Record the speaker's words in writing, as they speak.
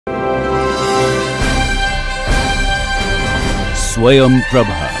Swayam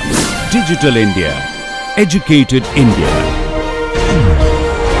Prabha. Digital India. Educated India.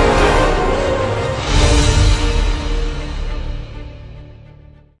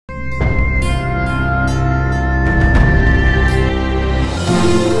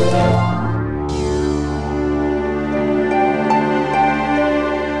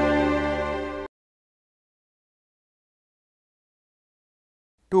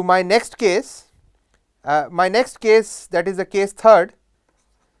 To my next case, that is the case third.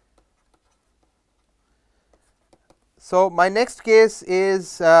 So, my next case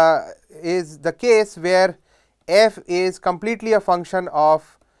is the case where f is completely a function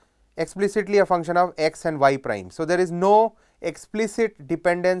of explicitly a function of x and y prime. So, there is no explicit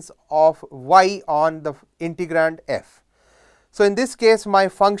dependence of y on the integrand f. So, in this case my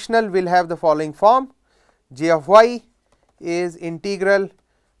functional will have the following form: j of y is integral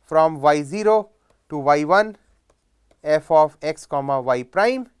from y0 to y1 f of x comma y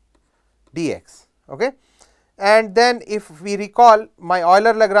prime dx. Okay. And then if we recall, my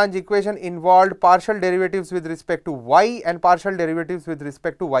Euler-Lagrange equation involved partial derivatives with respect to y and partial derivatives with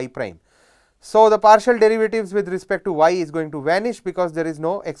respect to y prime. So, the partial derivatives with respect to y is going to vanish because there is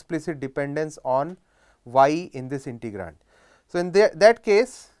no explicit dependence on y in this integrand. So, in that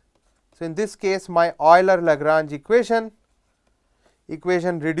case, so in this case my Euler-Lagrange equation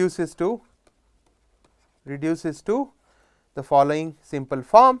reduces to the following simple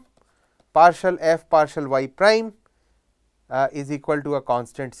form: partial f partial y prime is equal to a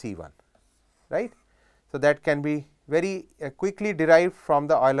constant C1, right. So, that can be very quickly derived from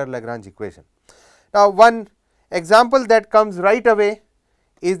the Euler-Lagrange equation. Now, one example that comes right away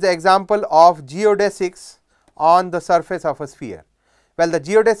is the example of geodesics on the surface of a sphere. Well, the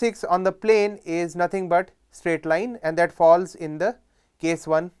geodesics on the plane is nothing but straight line, and that falls in the case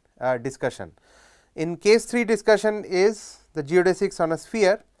 1 discussion. In case 3 discussion is the geodesics on a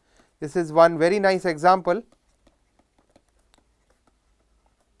sphere. This is one very nice example.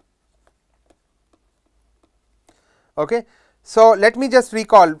 Okay. So, let me just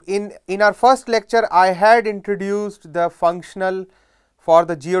recall, in our first lecture I had introduced the functional for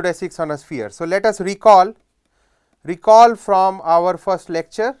the geodesics on a sphere. So, let us recall from our first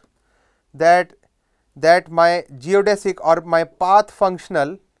lecture that my geodesic or my path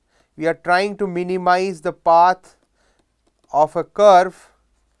functional, we are trying to minimize the path of a curve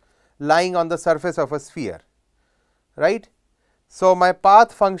lying on the surface of a sphere, right. So, my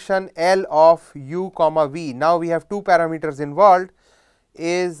path function L of u comma v, now we have two parameters involved,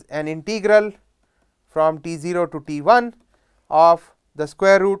 is an integral from t0 to t1 of the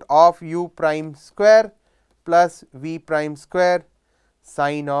square root of u prime square plus v prime square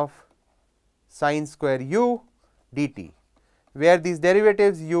sine square u dt, where these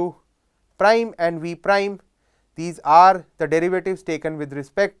derivatives u prime and v prime, these are the derivatives taken with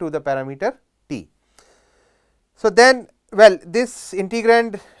respect to the parameter t. So, then well, this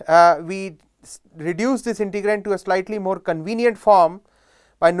integrand we reduce this integrand to a slightly more convenient form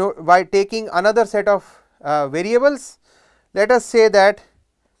by taking another set of variables. Let us say that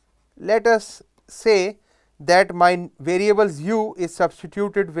my variables u is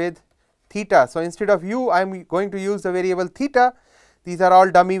substituted with theta. So, instead of u I am going to use the variable theta. These are all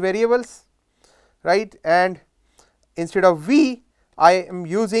dummy variables, right, and instead of v I am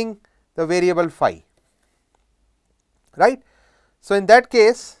using the variable phi, right. So, in that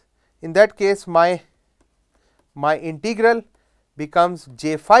case my integral becomes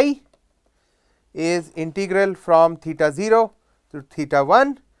j phi is integral from theta 0 to theta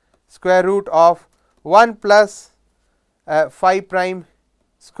 1 square root of 1 plus phi prime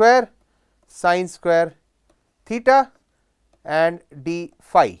square sine square theta and d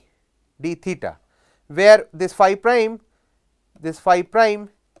phi d theta, where this phi prime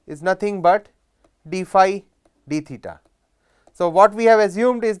is nothing but d phi d theta. So, what we have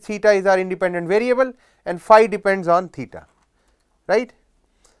assumed is theta is our independent variable and phi depends on theta, right.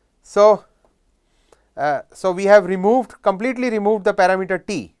 So, we have completely removed the parameter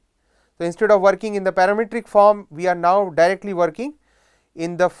t. So, instead of working in the parametric form, we are now directly working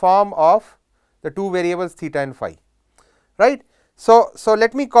in the form of the two variables theta and phi, right. So,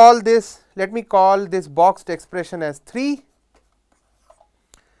 let me call this boxed expression as 3,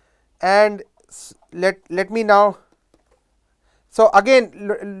 and let me now. So, again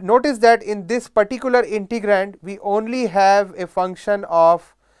notice that in this particular integrand we only have a function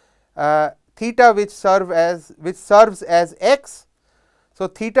of theta which serves as x. So,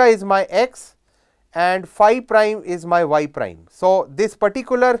 theta is my x and phi prime is my y prime. So, this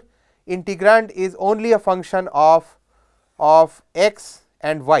particular integrand is only a function of x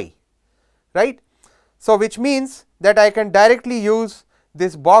and y, right. So, which means that I can directly use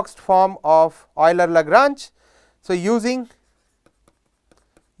this boxed form of Euler-Lagrange. So, using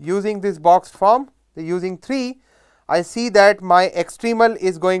this boxed form, using 3, I see that my extremal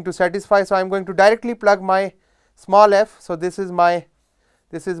is going to satisfy. So, I am going to directly plug my small f. So, this is my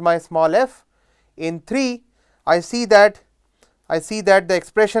small f. In 3, I see that the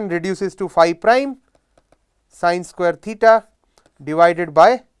expression reduces to phi prime sin square theta divided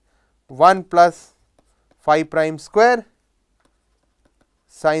by 1 plus phi prime square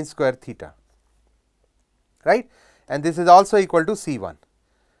sin square theta, right, and this is also equal to C1,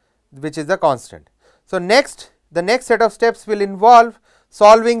 which is the constant. So, the next set of steps will involve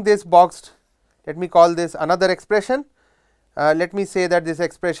solving this boxed, let me call this another expression. Let me say that this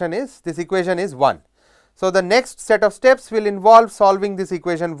equation is 1. So, the next set of steps will involve solving this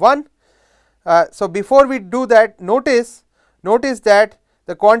equation 1. So, before we do that, notice that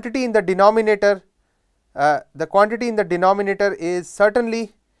the quantity in the denominator is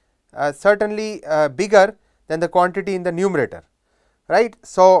certainly bigger than the quantity in the numerator, right.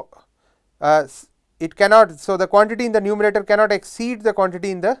 So, it cannot, so the quantity in the numerator cannot exceed the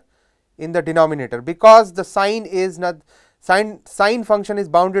quantity in the denominator, because the sign is not sign function is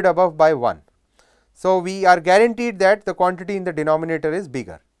bounded above by 1. So, we are guaranteed that the quantity in the denominator is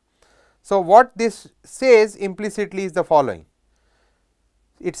bigger. So, what this says implicitly is the following.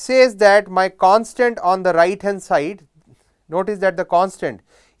 It says that my constant on the right hand side, notice that the constant,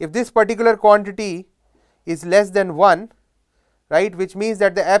 if this particular quantity is less than 1, right, which means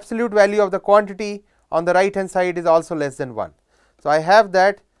that the absolute value of the quantity on the right hand side is also less than 1. So, I have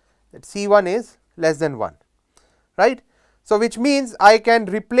that C1 is less than 1, right. So, which means I can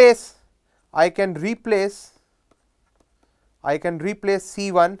replace C1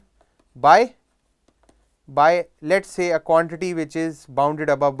 by let us say a quantity which is bounded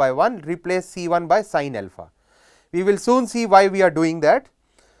above by 1, replace C1 by sin alpha. We will soon see why we are doing that,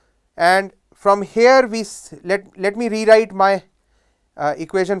 and from here we let me rewrite my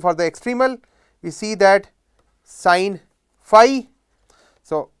equation for the extremal. We see that sin phi,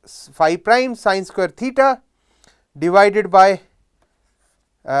 so phi prime sin square theta divided by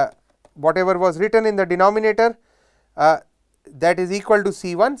whatever was written in the denominator, that is equal to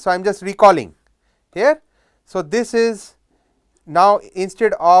C1. So, I am just recalling here. So, this is now,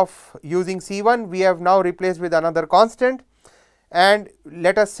 instead of using C1, we have now replaced with another constant, and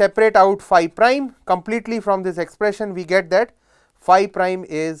let us separate out phi prime completely from this expression. We get that phi prime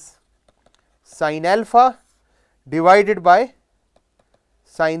is sin alpha divided by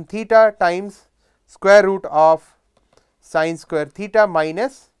sin theta times square root of sin square theta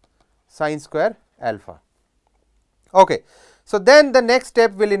minus sin square alpha. Okay. So, then the next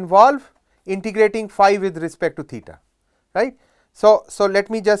step will involve integrating phi with respect to theta, right. So, let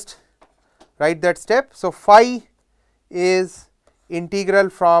me just write that step. So, phi is integral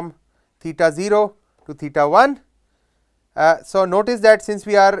from theta 0 to theta 1. So, notice that since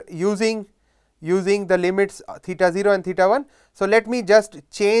we are using the limits theta 0 and theta 1. So, let me just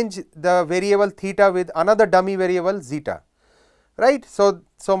change the variable theta with another dummy variable zeta, right. So,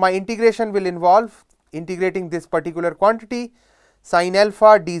 my integration will involve integrating this particular quantity sin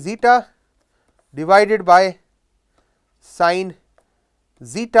alpha d zeta divided by sin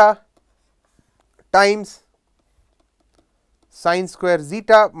zeta times sin square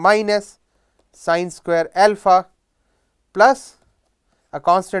zeta minus sin square alpha plus a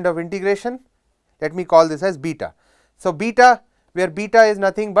constant of integration, let me call this as beta. So, beta, where beta is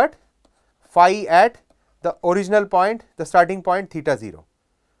nothing but phi at the original point, the starting point theta 0,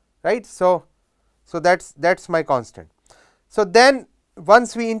 right. So, that is my constant. So, then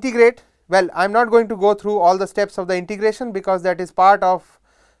once we integrate, well, I am not going to go through all the steps of the integration, because that is part of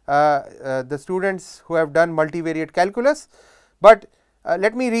the students who have done multivariate calculus, but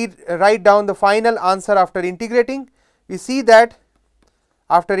let me write down the final answer after integrating. We see that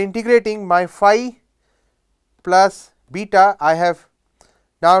after integrating my phi plus beta, I have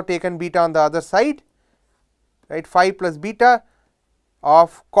now taken beta on the other side, right. Phi plus beta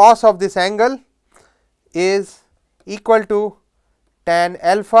of cos of this angle is equal to tan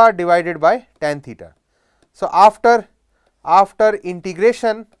alpha divided by tan theta. So, after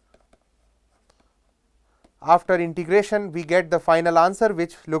integration we get the final answer,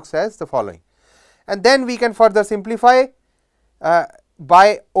 which looks as the following, and then we can further simplify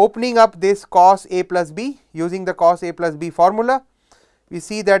by opening up this cos a plus b using the cos a plus b formula. We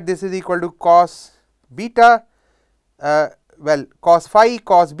see that this is equal to cos beta, cos phi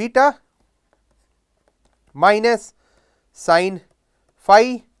cos beta minus sin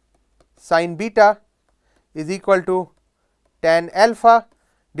phi sin beta is equal to tan alpha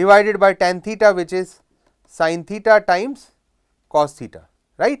divided by tan theta, which is sin theta times cos theta,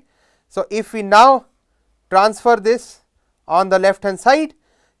 right. So, if we now transfer this on the left hand side,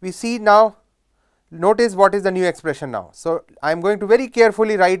 we see now, notice what is the new expression now. So, I am going to very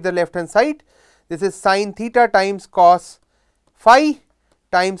carefully write the left hand side. This is sin theta times cos phi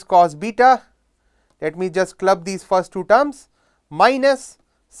times cos beta. Let me just club these first two terms, minus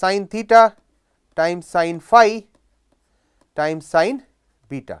sin theta times sin phi times sin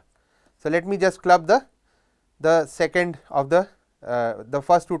beta. So, let me just club the second of the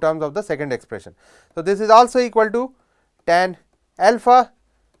first two terms of the second expression. So, this is also equal to tan alpha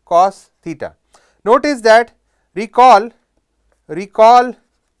cos theta. Notice that recall the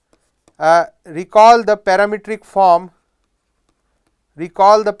parametric form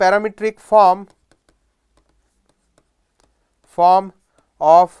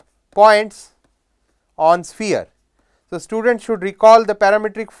of points on sphere. So, students should recall the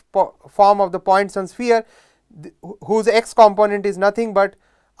parametric form of the points on sphere, whose x component is nothing but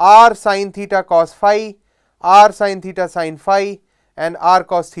r sin theta cos phi, r sin theta sin phi and r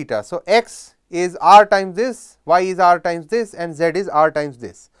cos theta. So, x is r times this, y is r times this and z is r times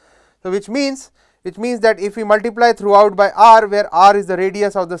this. So, which means that if we multiply throughout by r, where r is the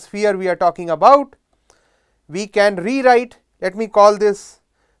radius of the sphere we are talking about, we can rewrite, let me call this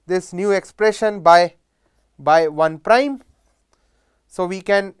new expression by 1 prime. So, we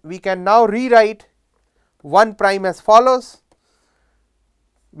can now rewrite 1 prime as follows.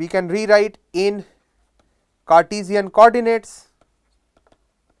 We can rewrite in Cartesian coordinates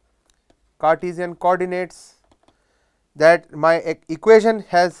that my equation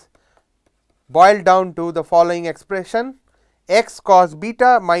has boiled down to the following expression: x cos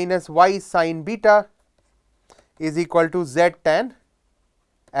beta minus y sin beta is equal to z tan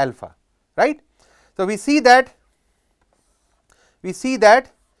alpha, right. So, we see that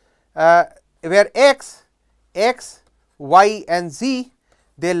where x, y and z,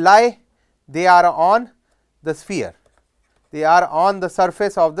 they are on the sphere, they are on the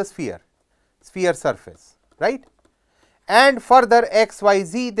surface of the sphere surface, right. And further x, y,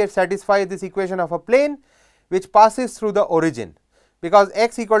 z, they satisfy this equation of a plane which passes through the origin, because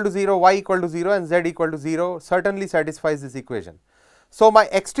x equal to 0, y equal to 0 and z equal to 0 certainly satisfies this equation. So, my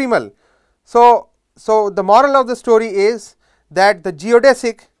extremal, so the moral of the story is that the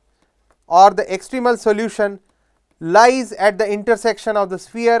geodesic or the extremal solution lies at the intersection of the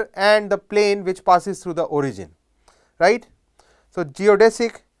sphere and the plane which passes through the origin, right. So,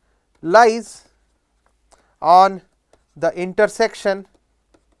 geodesic lies on the intersection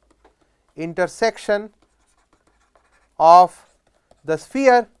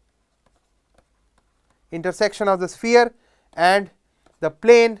of the sphere and the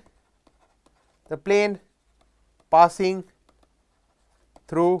plane passing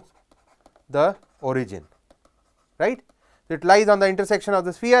through the origin, right. It lies on the intersection of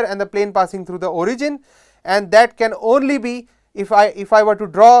the sphere and the plane passing through the origin, and that can only be, if I were to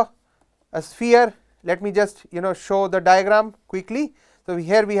draw a sphere, let me just show the diagram quickly. So,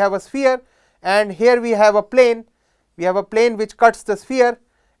 here we have a sphere and here we have a plane, which cuts the sphere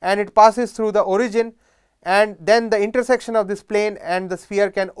and it passes through the origin, and then the intersection of this plane and the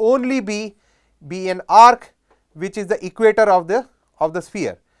sphere can only be an arc which is the equator of the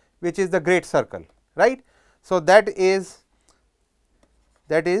sphere, which is the great circle, right. So, that is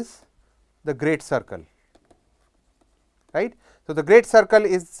the great circle, right. So, the great circle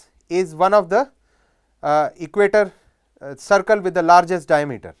is one of the equator circle with the largest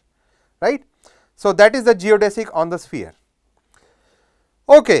diameter, right. So, that is the geodesic on the sphere.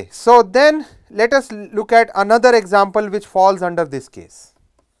 Okay. So, then let us look at another example which falls under this case,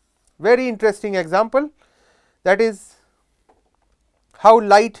 very interesting example, that is how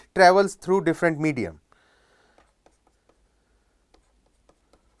light travels through different medium.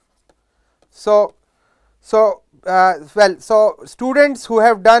 So, students who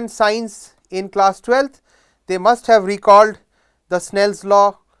have done science in class 12th, they must have recalled the Snell's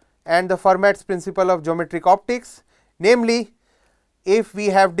law and the Fermat's principle of geometric optics. Namely, if we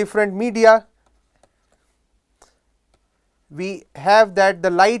have different media, we have that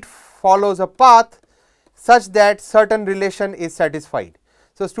the light follows a path such that certain relation is satisfied.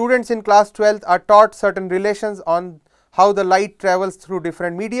 So, students in class 12th are taught certain relations on how the light travels through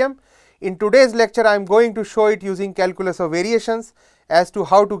different medium. In today's lecture, I am going to show it using calculus of variations as to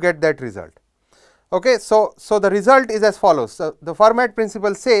how to get that result. Okay. So, the result is as follows. So, the Fermat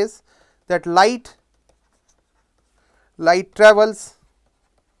principle says that light travels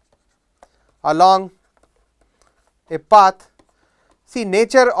along a path. See,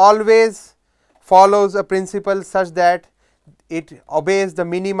 nature always follows a principle such that it obeys the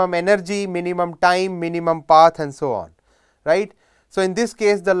minimum energy, minimum time, minimum path and so on, right. So, in this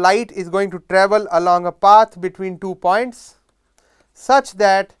case the light is going to travel along a path between 2 points such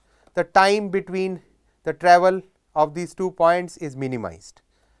that the time between the travel of these 2 points is minimized,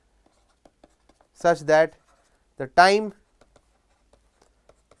 such that the time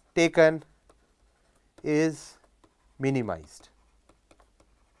taken is minimized.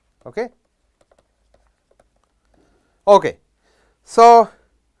 Okay. Okay. So,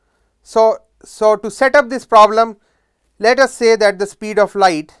 to set up this problem, let us say that the speed of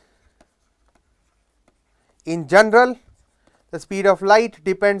light, in general, the speed of light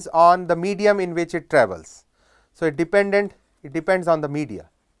depends on the medium in which it travels. So, it depends on the media.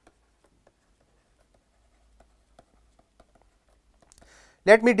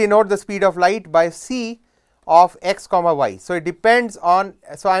 Let me denote the speed of light by c of x comma y. So, it depends on,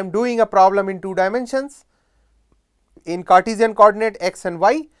 so I am doing a problem in 2 dimensions in Cartesian coordinate x and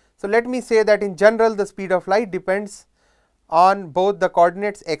y. So, let me say that in general the speed of light depends on both the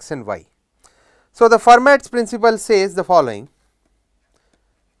coordinates x and y. So, the Fermat's principle says the following.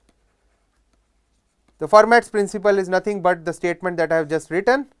 The Fermat's principle is nothing but the statement that I have just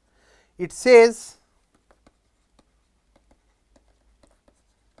written. It says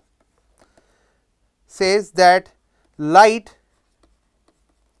that light,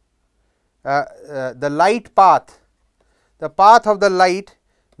 the light path, the path of the light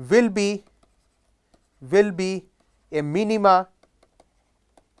will be a minima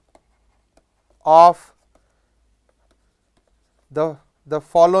of the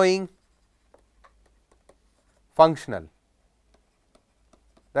following functional,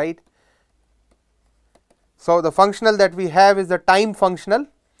 right. So, the functional that we have is the time functional.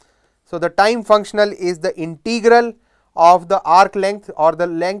 So, the time functional is the integral of the arc length or the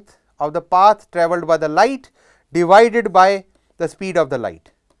length of the path travelled by the light divided by the speed of the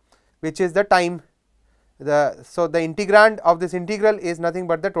light, which is the time. So, the integrand of this integral is nothing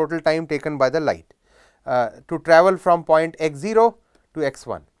but the total time taken by the light to travel from point x 0 to x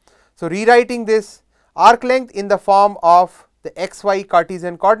 1. So, rewriting this arc length in the form of the x y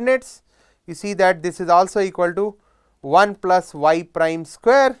Cartesian coordinates, you see that this is also equal to 1 plus y prime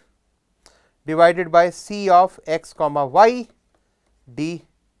square divided by c of x comma y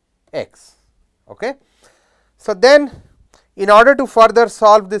dx. Okay. So, then in order to further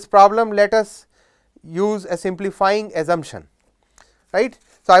solve this problem, let us use a simplifying assumption, right.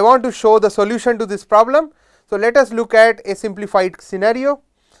 So, I want to show the solution to this problem. So, let us look at a simplified scenario.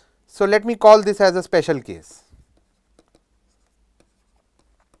 So, let me call this as a special case.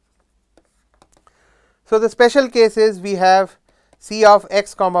 So, the special case is we have c of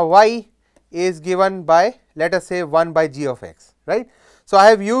x comma y is given by, let us say, 1 by g of x, right. So, I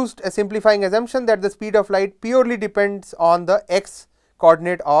have used a simplifying assumption that the speed of light purely depends on the x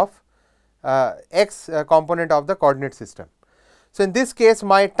coordinate of x component of the coordinate system. So, in this case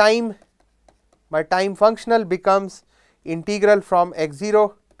my time functional becomes integral from x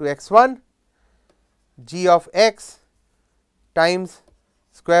 0 to x 1 g of x times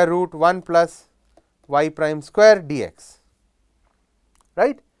square root 1 plus y prime square dx,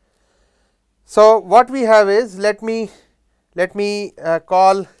 right. So, what we have is, let me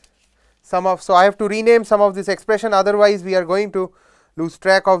call some of, so I have to rename some of this expression, otherwise we are going to lose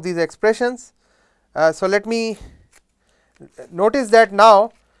track of these expressions. So, let me notice that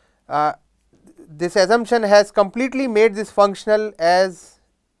now this assumption has completely made this functional as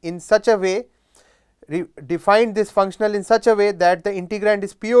in such a way, defined this functional in such a way that the integrand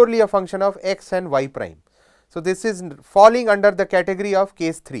is purely a function of x and y prime. So, this is falling under the category of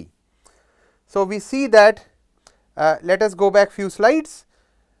case 3. So, we see that let us go back few slides.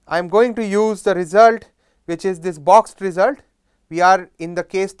 I am going to use the result which is this boxed result. We are in the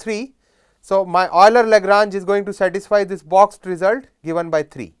case 3. So, my Euler Lagrange is going to satisfy this boxed result given by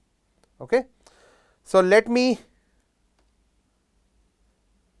 3. Okay. So, let me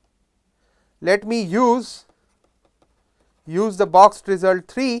use the boxed result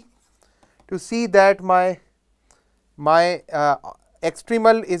 3 to see that my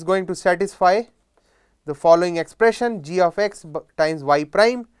extremal is going to satisfy the following expression g of x times y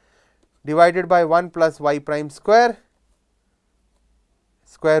prime divided by 1 plus y prime square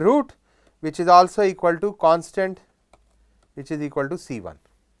root, which is also equal to constant which is equal to C1,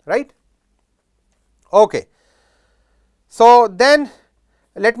 right. Okay. So, then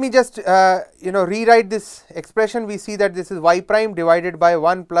let me just rewrite this expression. We see that this is y prime divided by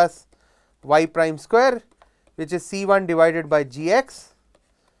 1 plus y prime square, which is C1 divided by gx.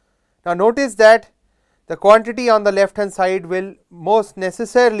 Now, notice that the quantity on the left hand side will most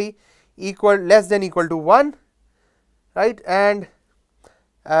necessarily equal less than equal to 1. right, and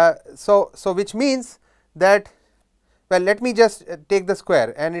so which means that, well, let me just take the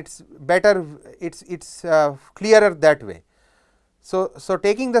square, and it's better, it's clearer that way. So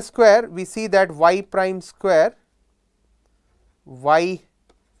taking the square, we see that y prime square y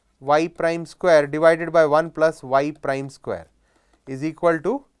prime square divided by 1 plus y prime square is equal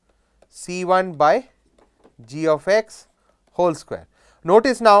to C1 by g of x whole square.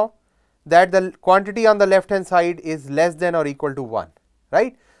 Notice now that the quantity on the left hand side is less than or equal to 1,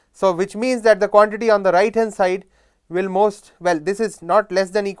 right. So which means that the quantity on the right hand side will this is not less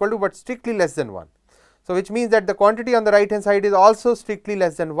than equal to, but strictly less than 1. So which means that the quantity on the right hand side is also strictly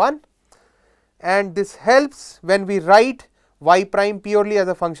less than 1, and this helps when we write y prime purely as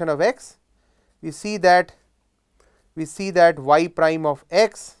a function of x. We see that y prime of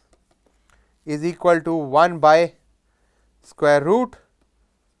x is equal to 1 by square root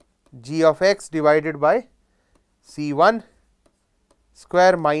g of x divided by C1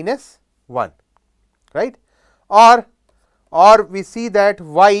 square minus 1, right, or we see that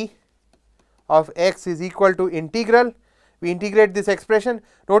y of x is equal to integral, we integrate this expression.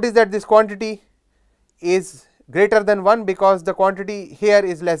 Notice that this quantity is greater than 1 because the quantity here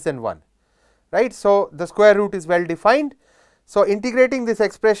is less than 1, right. So the square root is well defined. So integrating this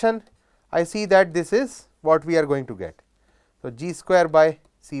expression, I see that this is what we are going to get. So g square by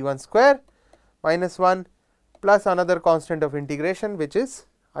C1 square minus 1 plus another constant of integration, which is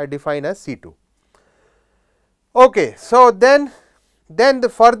I define as C2. Okay, so then the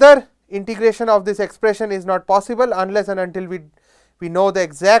further integration of this expression is not possible unless and until we know the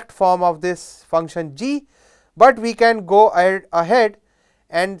exact form of this function g, but we can go ahead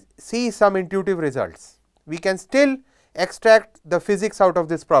and see some intuitive results. We can still extract the physics out of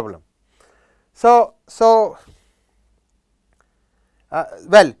this problem.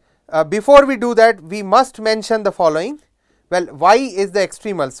 Before we do that, we must mention the following. Well, y is the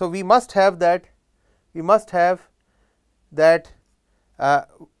extremal, so we must have that.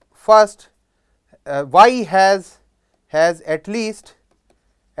 First, y has at least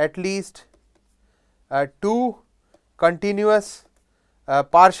two continuous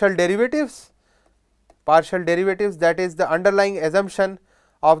partial derivatives, that is the underlying assumption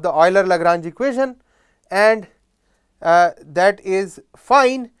of the Euler-Lagrange equation, and that is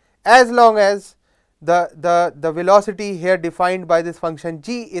fine as long as the velocity here defined by this function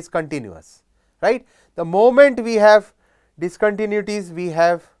g is continuous, right. The moment we have discontinuities, we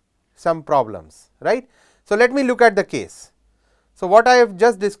have some problems, right. So let me look at the case. So what I have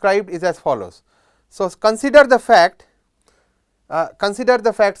just described is as follows. So consider the fact,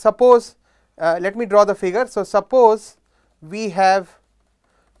 suppose, let me draw the figure. So suppose we have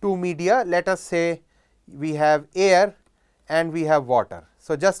two media, let us say we have air and we have water.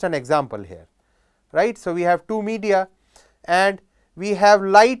 So just an example here, right. So we have two media and we have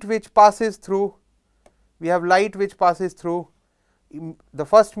light which passes through, the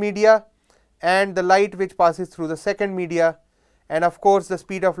first media and the light which passes through the second media, and of course the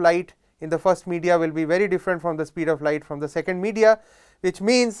speed of light in the first media will be very different from the speed of light from the second media, which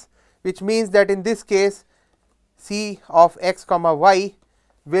means that in this case c of x comma y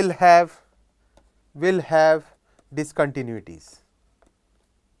will have discontinuities,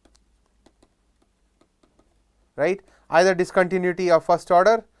 right, either discontinuity of first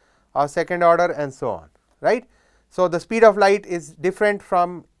order or second order and so on, right. So the speed of light is different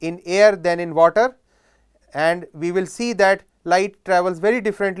from in air than in water, and we will see that light travels very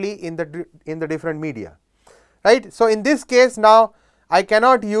differently in the different media, right. So in this case now I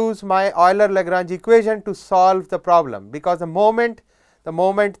cannot use my Euler-Lagrange equation to solve the problem, because the moment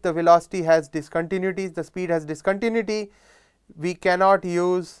the velocity has discontinuities, the speed has discontinuity, we cannot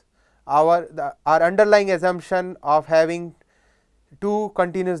use our underlying assumption of having two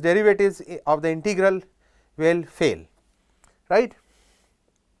continuous derivatives of the integral will fail, right.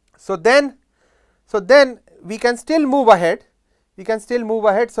 So then we can still move ahead.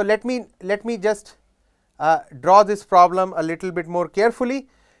 So let me just draw this problem a little bit more carefully.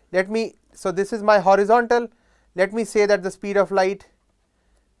 So this is my horizontal. Let me say that the speed of light,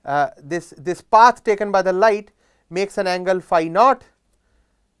 this path taken by the light makes an angle phi naught,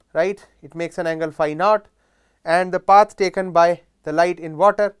 right, it makes an angle phi naught, and the path taken by the light in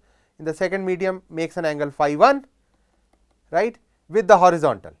water in the second medium makes an angle phi 1, right, with the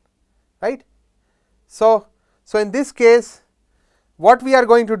horizontal, right. So in this case what we are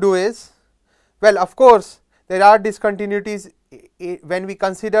going to do is, well, of course there are discontinuities when we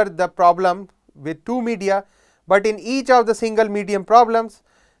consider the problem with two media, but in each of the single medium problems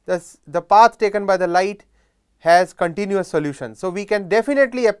the path taken by the light has continuous solution. So we can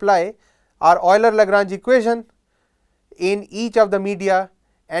definitely apply our Euler-Lagrange equation in each of the media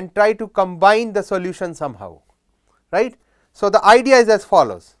and try to combine the solution somehow, right. So, the idea is as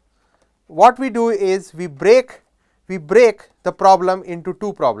follows. What we do is we break the problem into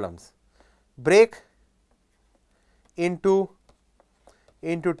two problems, break into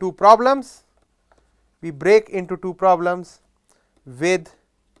two problems, we break into two problems with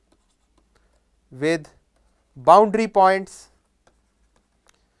boundary points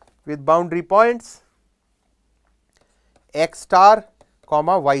x star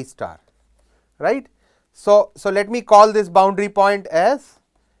comma y star, right. So, let me call this boundary point as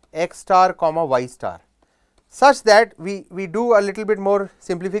x star comma y star, such that we do a little bit more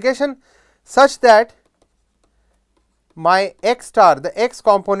simplification, such that my x star, the x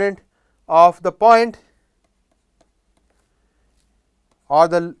component of the point or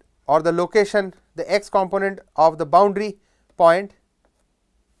the location, the x component of the boundary point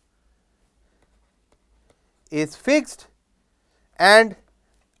is fixed, and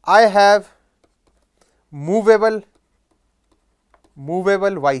I have movable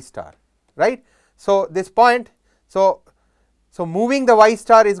y star, right. So, this point, so moving the y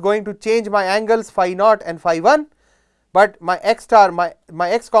star is going to change my angles phi naught and phi 1, but my x star, my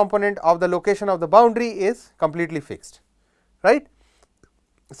x component of the location of the boundary is completely fixed, right.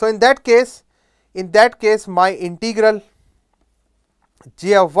 So, in that case my integral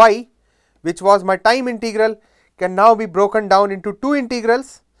j of y, which was my time integral, can now be broken down into two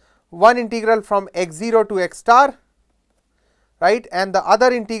integrals, one integral from x 0 to x star, right, and the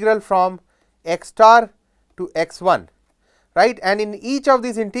other integral from x star to x 1, right, and in each of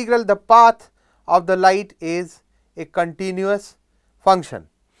these integral the path of the light is a continuous function.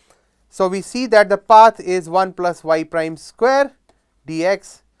 So, we see that the path is 1 plus y prime square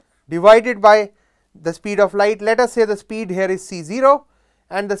dx divided by the speed of light. Let us say the speed here is c 0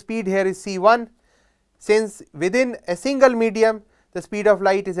 and the speed here is c 1. Since within a single medium the speed of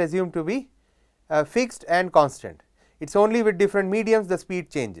light is assumed to be fixed and constant, it is only with different mediums the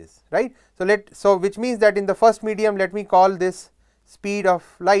speed changes, right. So, which means that in the first medium, let me call this speed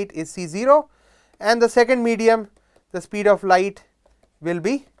of light is c 0, and the second medium the speed of light will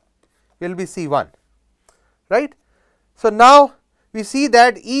be c 1, right. So, now we see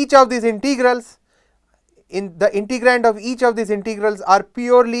that each of these integrals, in the integrand of each of these integrals are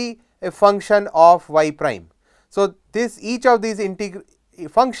purely a function of y prime. So, each of these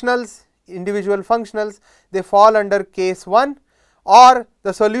functionals, individual functionals, they fall under case 1, or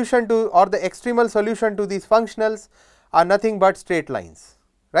the solution to, or the extremal solution to these functionals are nothing but straight lines,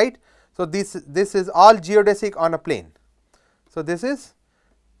 right. So, this is all geodesic on a plane. So, this is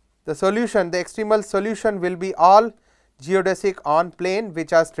the solution, the extremal solution will be all geodesic on plane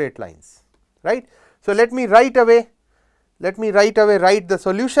which are straight lines, right. So, let me right away write the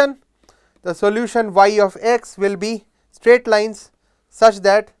solution. The solution y of x will be straight lines such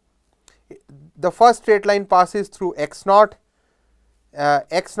that the first straight line passes through x naught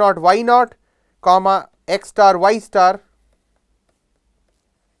y naught comma x star y star.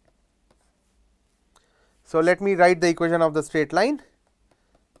 So, let me write the equation of the straight line.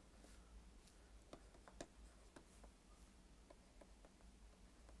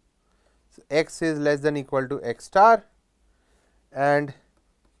 So, x is less than equal to x star and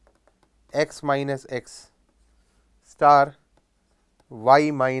x minus x star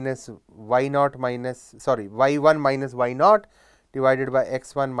y minus y naught minus y 1 minus y naught divided by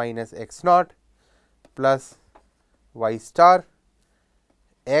x 1 minus x naught plus y star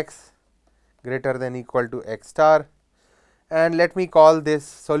x greater than equal to x star, and let me call this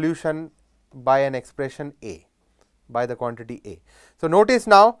solution by an expression A, by the quantity A. So, notice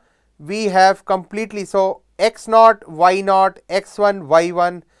now we have completely, so x naught, y naught, x 1, y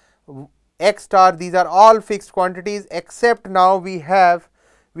 1, x star, these are all fixed quantities, except now we have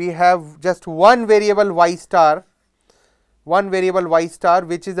just one variable y star,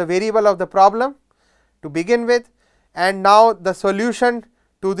 which is the variable of the problem to begin with, and now the solution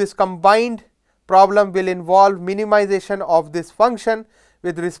to this combined problem will involve minimization of this function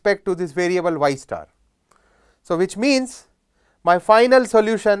with respect to this variable y star. So, which means my final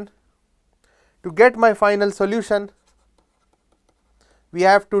solution, to get my final solution, we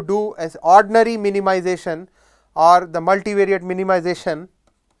have to do as ordinary minimization or the multivariate minimization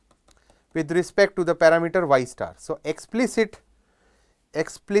with respect to the parameter y star. So, explicitly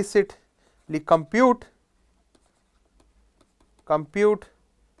compute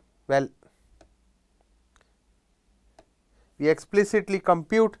well, we explicitly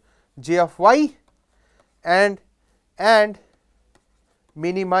compute j of y and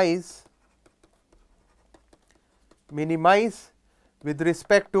minimize with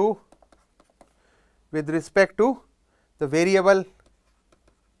respect to the variable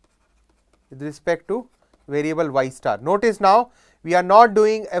with respect to variable y star. Notice now we are not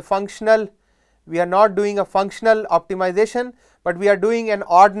doing a functional optimization, but we are doing an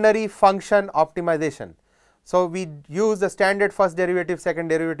ordinary function optimization. So, we use the standard first derivative second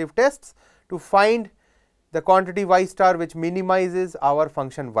derivative tests to find the quantity y star which minimizes our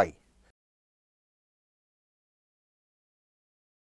function y.